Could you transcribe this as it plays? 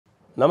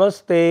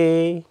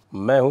नमस्ते,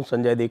 मैं हूं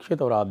संजय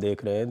दीक्षित और आप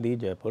देख रहे हैं दी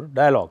जयपुर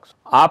डायलॉग्स।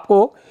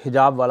 आपको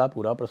हिजाब वाला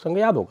पूरा प्रसंग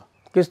याद होगा,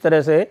 किस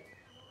तरह से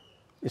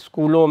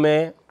स्कूलों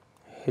में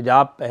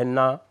हिजाब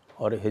पहनना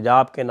और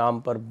हिजाब के नाम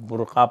पर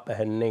बुर्का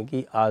पहनने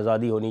की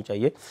आज़ादी होनी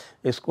चाहिए।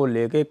 इसको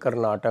लेके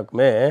कर्नाटक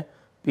में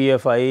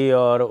पीएफआई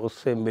और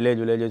उससे मिले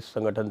जुले जो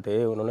संगठन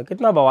थे उन्होंने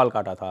कितना बवाल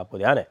काटा था, आपको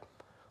ध्यान है।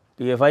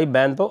 पीएफआई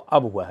बैन तो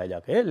अब हुआ है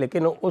जाके,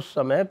 लेकिन उस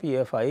समय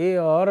पीएफआई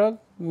और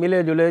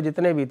मिले जुले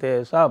जितने भी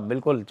थे सब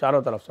बिल्कुल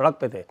चारों तरफ सड़क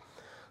पे थे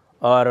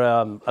और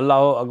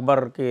अल्लाह अकबर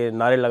के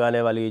नारे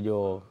लगाने वाली जो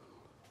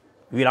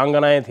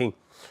वीरांगनाएं थीं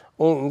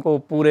उनको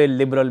पूरे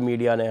लिबरल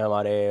मीडिया ने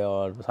हमारे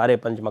और सारे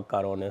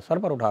पंचमक्कारों ने सर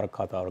पर उठा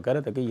रखा था और कह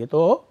रहे थे कि ये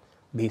तो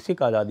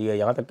बेसिक आज़ादी है।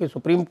 यहाँ तक कि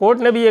सुप्रीम कोर्ट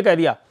ने भी ये कह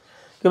दिया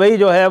कि भाई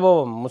जो है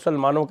वो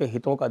मुसलमानों के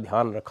हितों का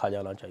ध्यान रखा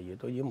जाना चाहिए।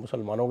 तो ये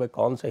मुसलमानों के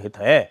कौन से हित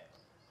है?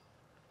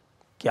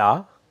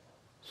 क्या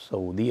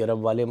सऊदी अरब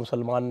वाले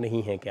मुसलमान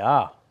नहीं हैं क्या?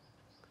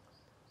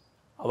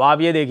 अब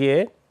आप ये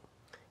देखिए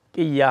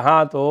कि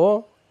यहाँ तो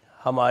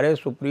हमारे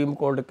सुप्रीम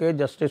कोर्ट के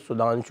जस्टिस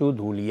सुधांशु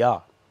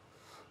धूलिया,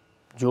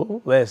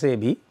 जो वैसे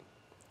भी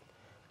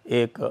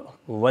एक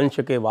वंश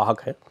के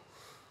वाहक हैं,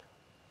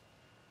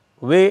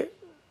 वे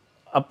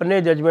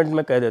अपने जजमेंट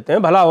में कह देते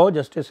हैं, भला हो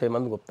जस्टिस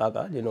हेमंत गुप्ता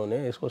का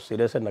जिन्होंने इसको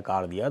सिरे से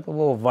नकार दिया, तो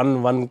वो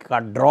 1-1 का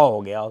ड्रॉ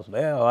हो गया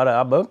उसमें और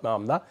अब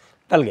मामला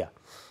टल गया।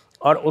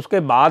 और उसके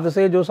बाद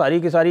से जो सारी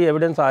की सारी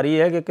एविडेंस आ रही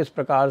है कि किस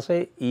प्रकार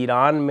से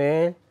ईरान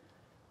में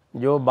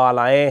जो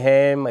बालाएं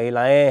हैं,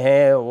 महिलाएं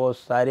हैं, वो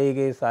सारी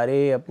की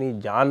सारी अपनी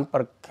जान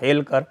पर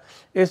खेल कर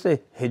इस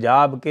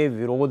हिजाब के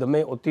विरोध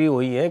में उतरी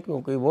हुई है,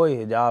 क्योंकि वो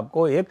हिजाब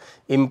को एक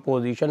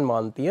इम्पोजिशन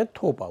मानती है,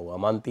 थोपा हुआ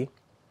मानती है।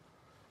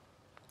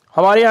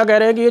 हमारे यहाँ कह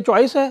रहे हैं कि ये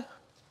चॉइस है।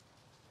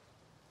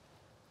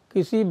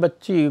 किसी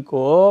बच्ची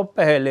को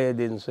पहले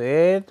दिन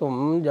से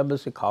तुम जब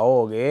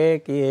सिखाओगे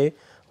कि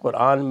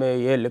कुरान में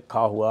ये लिखा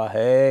हुआ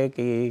है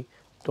कि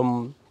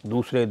तुम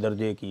दूसरे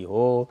दर्जे की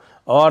हो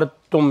और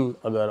तुम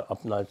अगर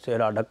अपना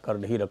चेहरा ढक कर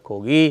नहीं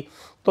रखोगी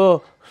तो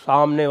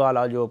सामने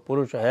वाला जो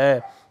पुरुष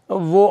है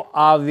वो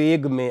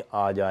आवेग में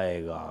आ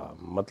जाएगा,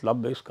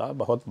 मतलब इसका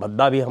बहुत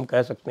भद्दा भी हम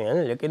कह सकते हैं,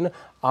 लेकिन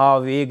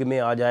आवेग में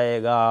आ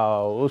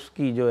जाएगा,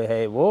 उसकी जो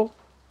है वो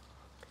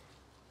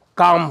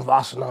काम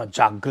वासना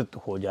जागृत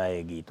हो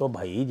जाएगी। तो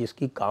भाई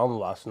जिसकी काम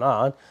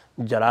वासना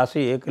जरा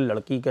से एक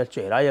लड़की का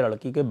चेहरा या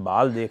लड़की के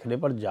बाल देखने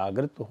पर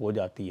जागृत हो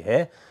जाती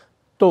है,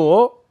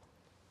 तो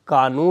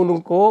कानून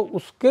को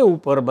उसके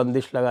ऊपर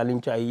बंदिश लगानी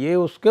चाहिए,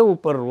 उसके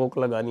ऊपर रोक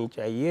लगानी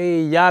चाहिए,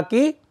 या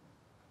कि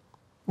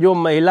जो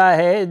महिला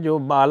है, जो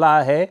बाला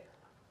है,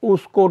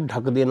 उसको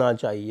ढक देना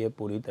चाहिए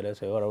पूरी तरह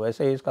से। और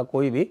वैसे इसका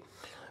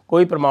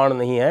कोई प्रमाण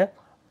नहीं है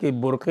कि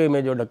बुर्के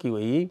में जो ढकी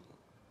हुई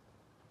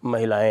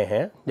महिलाएं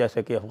हैं,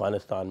 जैसे कि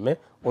अफ़गानिस्तान में,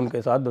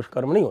 उनके साथ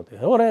दुष्कर्म नहीं होते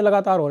हैं, हो रहे हैं,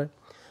 लगातार हो रहे हैं।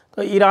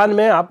 तो ईरान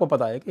में आपको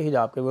पता है कि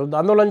हिजाब के विरुद्ध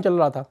आंदोलन चल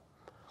रहा था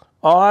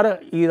और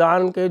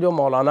ईरान के जो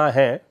मौलाना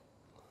हैं,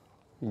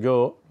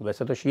 जो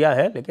वैसे तो शिया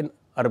है लेकिन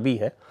अरबी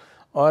है,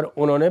 और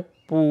उन्होंने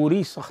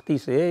पूरी सख्ती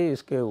से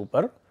इसके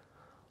ऊपर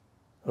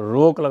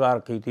रोक लगा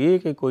रखी थी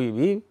कि कोई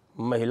भी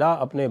महिला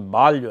अपने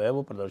बाल जो है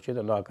वो प्रदर्शित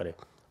ना करे।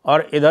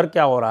 और इधर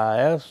क्या हो रहा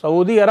है,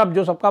 सऊदी अरब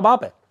जो सबका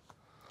बाप है।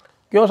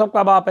 क्यों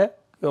सबका बाप है?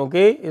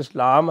 क्योंकि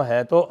इस्लाम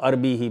है तो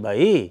अरबी ही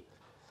भाई।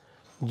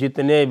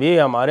 जितने भी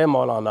हमारे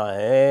मौलाना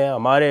हैं,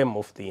 हमारे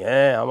मुफ्ती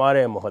हैं,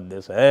 हमारे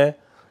मुहद्दिस हैं,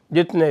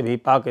 जितने भी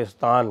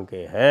पाकिस्तान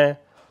के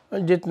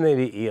हैं, जितने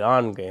भी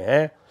ईरान के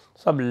हैं,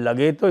 सब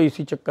लगे तो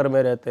इसी चक्कर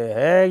में रहते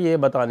हैं, ये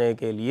बताने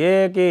के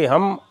लिए कि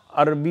हम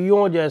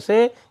अरबियों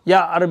जैसे या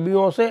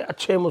अरबियों से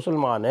अच्छे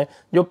मुसलमान हैं।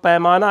 जो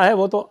पैमाना है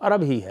वो तो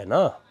अरब ही है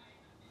ना।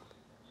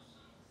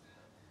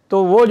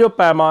 तो वो जो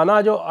पैमाना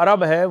जो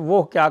अरब है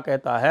वो क्या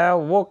कहता है?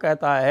 वो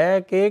कहता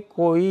है कि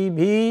कोई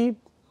भी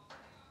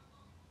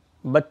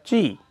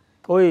बच्ची,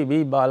 कोई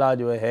भी बाला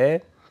जो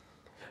है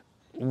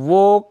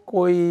वो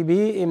कोई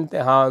भी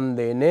इम्तिहान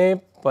देने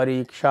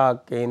परीक्षा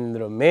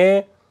केंद्र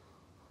में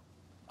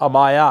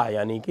अबाया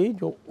यानी कि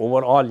जो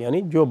ओवरऑल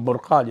यानी जो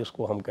बुर्का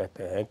जिसको हम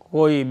कहते हैं,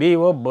 कोई भी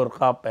वो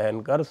बुर्का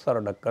पहनकर सर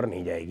ढककर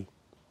नहीं जाएगी।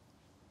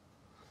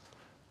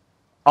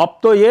 अब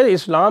तो ये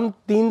इस्लाम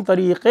 3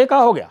 तरीके का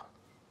हो गया,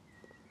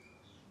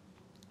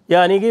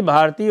 यानी कि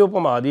भारतीय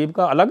उपमहाद्वीप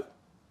का अलग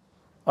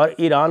और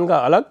ईरान का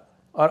अलग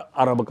और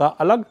अरब का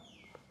अलग।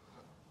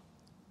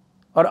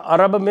 और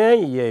अरब में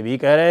ये भी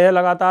कह रहे हैं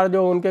लगातार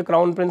जो उनके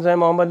क्राउन प्रिंस हैं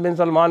मोहम्मद बिन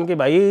सलमान की,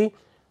 भाई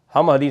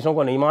हम हदीसों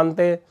को नहीं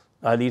मानते।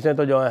 हदीसें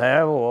तो जो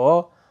हैं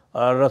वो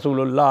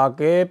रसूलुल्लाह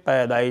के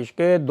पैदाइश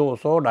के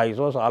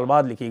 200-250 साल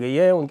बाद लिखी गई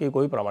है, उनकी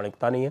कोई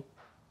प्रामाणिकता नहीं है।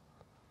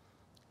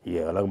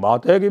 ये अलग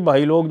बात है कि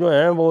भाई लोग जो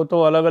हैं वो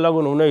तो अलग अलग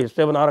उन्होंने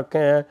हिस्से बना रखे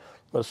हैं,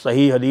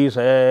 सही हदीस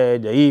है,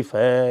 ज़ईफ़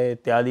है,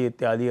 इत्यादि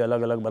इत्यादि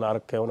अलग अलग बना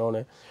रखे हैं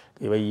उन्होंने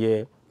कि भाई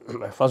ये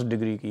 1st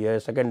डिग्री की है,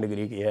 2nd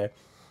डिग्री की है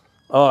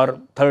और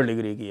 3rd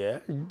डिग्री की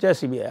है,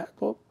 जैसी भी है।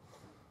 तो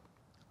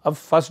अब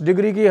 1st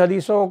डिग्री की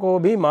हदीसों को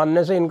भी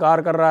मानने से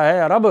इनकार कर रहा है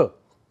अरब,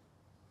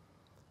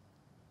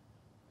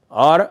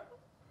 और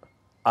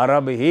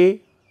अरब ही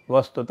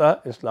वस्तुतः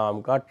इस्लाम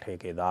का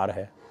ठेकेदार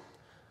है।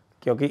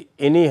 क्योंकि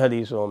इन्हीं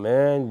हदीसों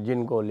में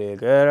जिनको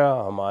लेकर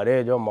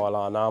हमारे जो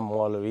मौलाना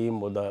मौलवी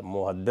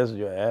मुहद्दिस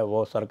जो है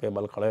वो सर के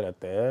बल खड़े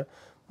रहते हैं,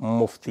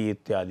 मुफ्ती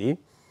इत्यादि,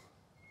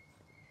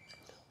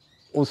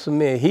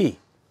 उसमें ही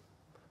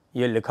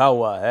ये लिखा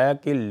हुआ है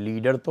कि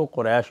लीडर तो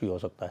कुरैश ही हो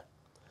सकता है।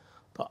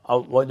 तो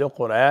अब वो जो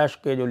कुरैश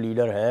के जो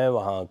लीडर हैं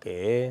वहाँ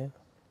के,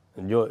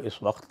 जो इस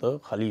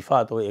वक्त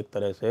खलीफा, तो एक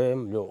तरह से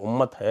जो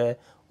उम्मत है,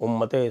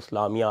 उम्मत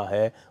इस्लामिया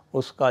है,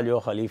 उसका जो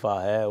खलीफा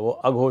है वो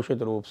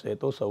अघोषित रूप से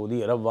तो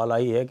सऊदी अरब वाला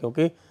ही है,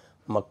 क्योंकि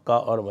मक्का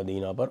और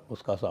मदीना पर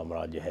उसका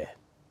साम्राज्य है।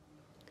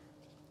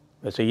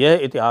 वैसे यह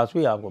इतिहास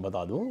भी आपको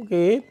बता दूं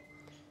कि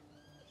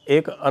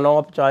एक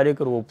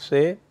अनौपचारिक रूप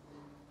से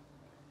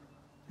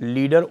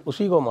लीडर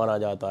उसी को माना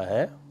जाता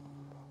है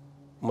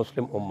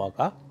मुस्लिम उम्मा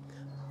का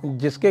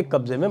जिसके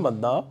कब्ज़े में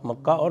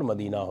मक्का और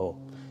मदीना हो।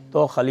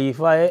 तो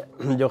खलीफा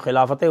जो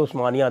खिलाफत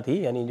उस्मानिया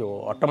थी, यानी जो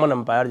ऑटोमन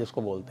एम्पायर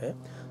जिसको बोलते हैं,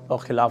 तो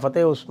खिलाफत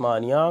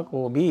उस्मानिया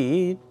को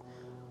भी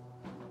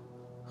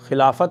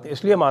खिलाफत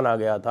इसलिए माना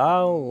गया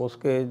था,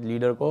 उसके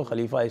लीडर को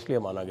खलीफा इसलिए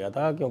माना गया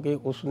था क्योंकि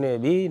उसने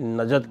भी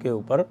नजद के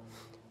ऊपर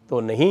तो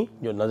नहीं,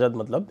 जो नजद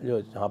मतलब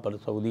जो जहाँ पर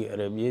सऊदी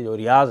अरेबिया जो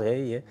रियाज़ है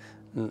ये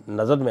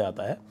नजद में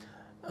आता है,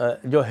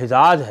 जो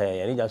हिजाज है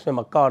यानी जिसमें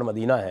मक्का और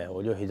मदीना है,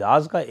 वो जो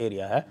हिजाज का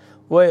एरिया है,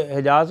 वो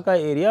हिजाज का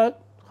एरिया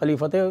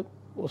खलीफत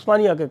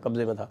उस्मानिया के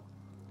कब्ज़े में था,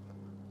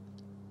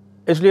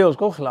 इसलिए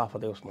उसको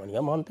खिलाफत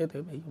उस्मानिया मानते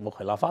थे। भाई वो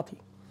खिलाफा थी।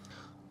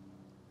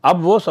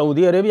 अब वो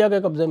सऊदी अरेबिया के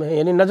कब्ज़े में है,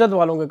 यानी नजद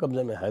वालों के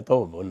कब्ज़े में है, तो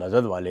वो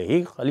नजद वाले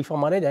ही खलीफा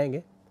माने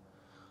जाएंगे।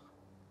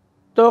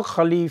 तो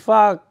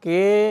खलीफा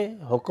के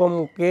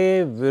हुक्म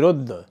के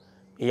विरुद्ध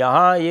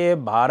यहाँ ये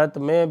भारत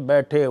में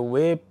बैठे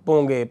हुए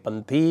पोंगे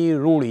पंथी,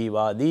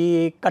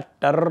 रूढ़ीवादी,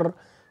 कट्टर,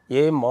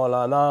 ये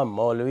मौलाना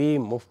मौलवी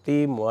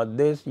मुफ्ती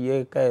मुहद्दिस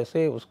ये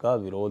कैसे उसका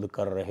विरोध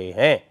कर रहे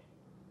हैं,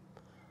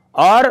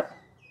 और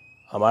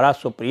हमारा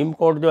सुप्रीम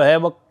कोर्ट जो है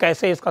वो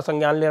कैसे इसका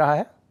संज्ञान ले रहा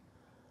है।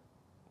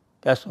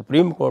 क्या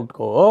सुप्रीम कोर्ट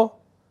को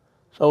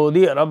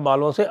सऊदी अरब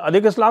वालों से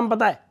अधिक इस्लाम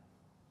पता है?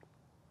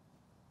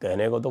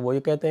 कहने को तो वो ये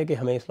कहते हैं कि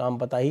हमें इस्लाम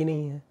पता ही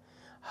नहीं है,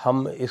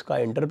 हम इसका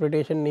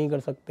इंटरप्रिटेशन नहीं कर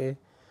सकते।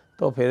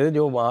 तो फिर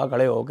जो वहाँ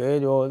खड़े होके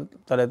जो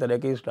तरह तरह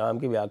की इस्लाम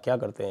की व्याख्या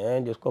करते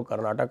हैं, जिसको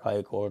कर्नाटक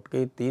हाई कोर्ट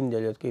की 3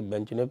 जजेस की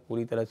बेंच ने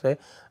पूरी तरह से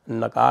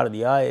नकार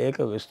दिया, एक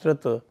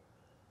विस्तृत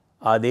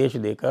आदेश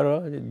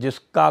देकर,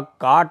 जिसका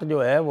काट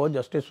जो है वो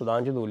जस्टिस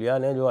सुधांशु धूलिया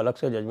ने जो अलग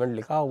से जजमेंट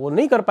लिखा वो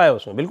नहीं कर पाए,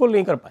 उसमें बिल्कुल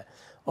नहीं कर पाए।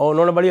 और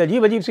उन्होंने बड़ी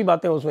अजीब अजीब सी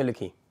बातें उसमें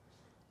लिखी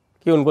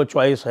कि उनको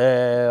चॉइस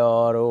है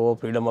और वो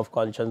फ्रीडम ऑफ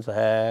कॉन्शियंस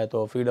है।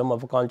 तो फ्रीडम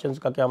ऑफ कॉन्शियंस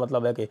का क्या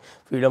मतलब है कि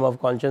फ्रीडम ऑफ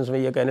कॉन्शियंस में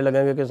ये कहने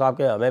लगेंगे कि साहब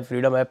के हमें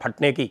फ्रीडम है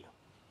फटने की।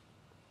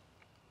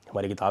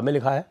 हमारी किताब में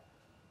लिखा है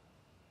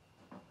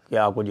कि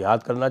आपको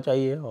जिहाद करना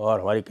चाहिए, और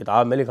हमारी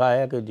किताब में लिखा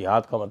है कि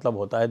जिहाद का मतलब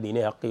होता है दीन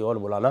हक़ की ओर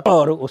बुलाना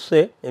और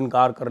उससे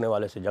इनकार करने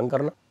वाले से जंग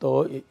करना।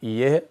 तो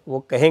ये वो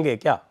कहेंगे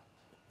क्या,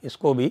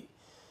 इसको भी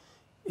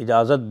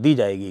इजाज़त दी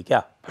जाएगी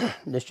क्या?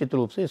 निश्चित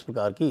रूप से इस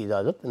प्रकार की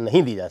इजाज़त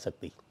नहीं दी जा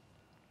सकती।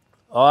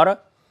 और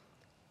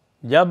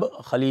जब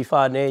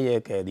खलीफा ने ये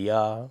कह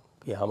दिया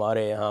कि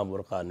हमारे यहाँ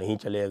बुर्का नहीं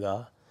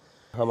चलेगा,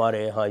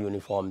 हमारे यहाँ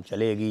यूनिफॉर्म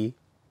चलेगी,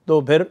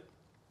 तो फिर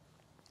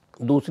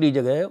दूसरी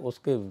जगह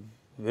उसके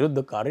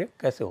विरुद्ध कार्य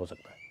कैसे हो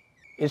सकता है?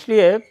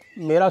 इसलिए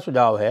मेरा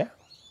सुझाव है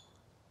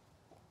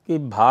कि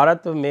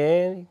भारत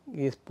में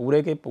इस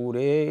पूरे के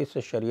पूरे इस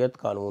शरीयत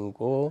कानून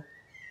को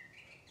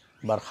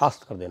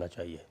बर्खास्त कर देना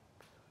चाहिए,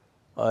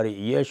 और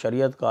ये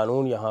शरीयत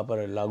कानून यहाँ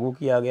पर लागू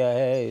किया गया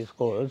है,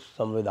 इसको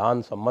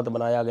संविधान सम्मत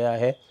बनाया गया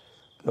है,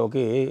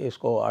 क्योंकि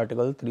इसको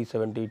आर्टिकल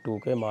 372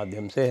 के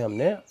माध्यम से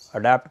हमने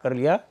अडैप्ट कर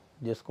लिया,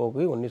 जिसको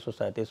कि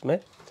 1937 में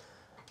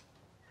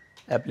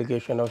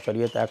एप्लीकेशन ऑफ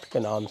शरीयत एक्ट के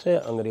नाम से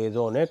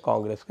अंग्रेज़ों ने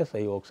कांग्रेस के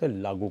सहयोग से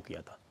लागू किया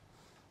था।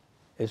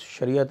 इस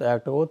शरीयत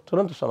एक्ट को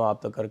तुरंत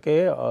समाप्त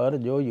करके, और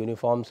जो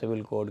यूनिफॉर्म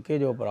सिविल कोड के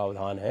जो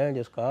प्रावधान हैं,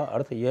 जिसका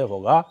अर्थ ये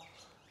होगा,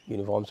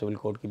 यूनिफॉर्म सिविल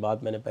कोड की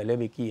बात मैंने पहले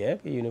भी की है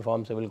कि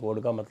यूनिफॉर्म सिविल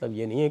कोड का मतलब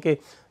ये नहीं है कि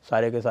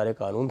सारे के सारे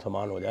कानून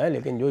समान हो जाए,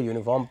 लेकिन जो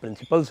यूनिफॉर्म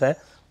प्रिंसिपल्स हैं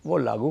वो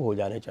लागू हो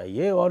जाने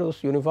चाहिए। और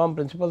उस यूनिफॉर्म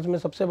प्रिंसिपल्स में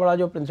सबसे बड़ा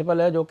जो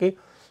प्रिंसिपल है जो कि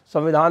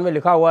संविधान में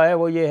लिखा हुआ है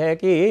वो ये है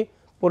कि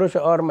पुरुष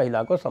और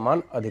महिला को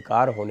समान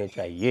अधिकार होने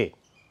चाहिए।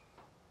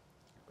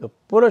 तो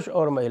पुरुष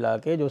और महिला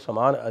के जो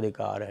समान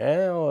अधिकार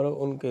हैं और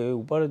उनके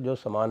ऊपर जो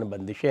समान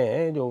बंदिशें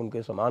हैं, जो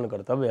उनके समान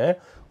कर्तव्य हैं,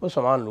 वो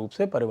समान रूप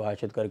से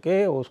परिभाषित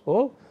करके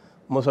उसको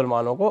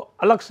मुसलमानों को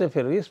अलग से,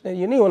 फिर इसमें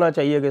ये नहीं होना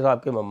चाहिए कि साहब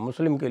के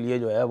मुस्लिम के लिए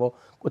जो है वो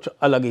कुछ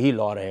अलग ही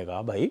लॉ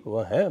रहेगा। भाई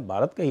वो है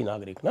भारत के ही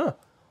नागरिक ना।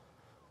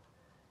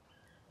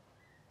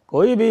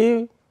 कोई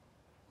भी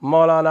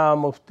मौलाना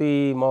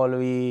मुफ्ती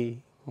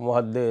मौलवी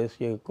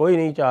मुहद्दिस ये कोई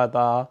नहीं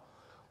चाहता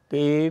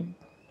कि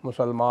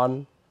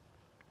मुसलमान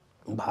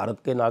भारत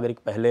के नागरिक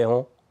पहले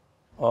हों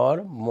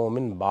और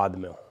मोमिन बाद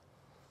में हों।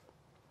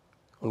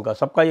 उनका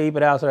सबका यही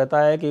प्रयास रहता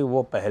है कि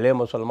वो पहले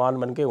मुसलमान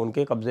बन के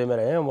उनके कब्ज़े में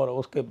रहें और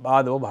उसके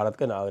बाद वो भारत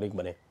के नागरिक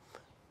बने।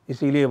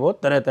 इसीलिए वो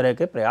तरह तरह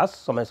के प्रयास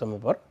समय समय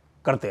पर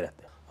करते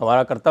रहते हैं।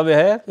 हमारा कर्तव्य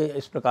है कि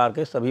इस प्रकार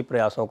के सभी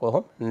प्रयासों को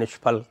हम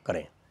निष्फल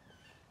करें।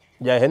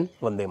 जय हिंद,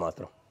 वंदे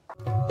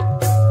मातरम।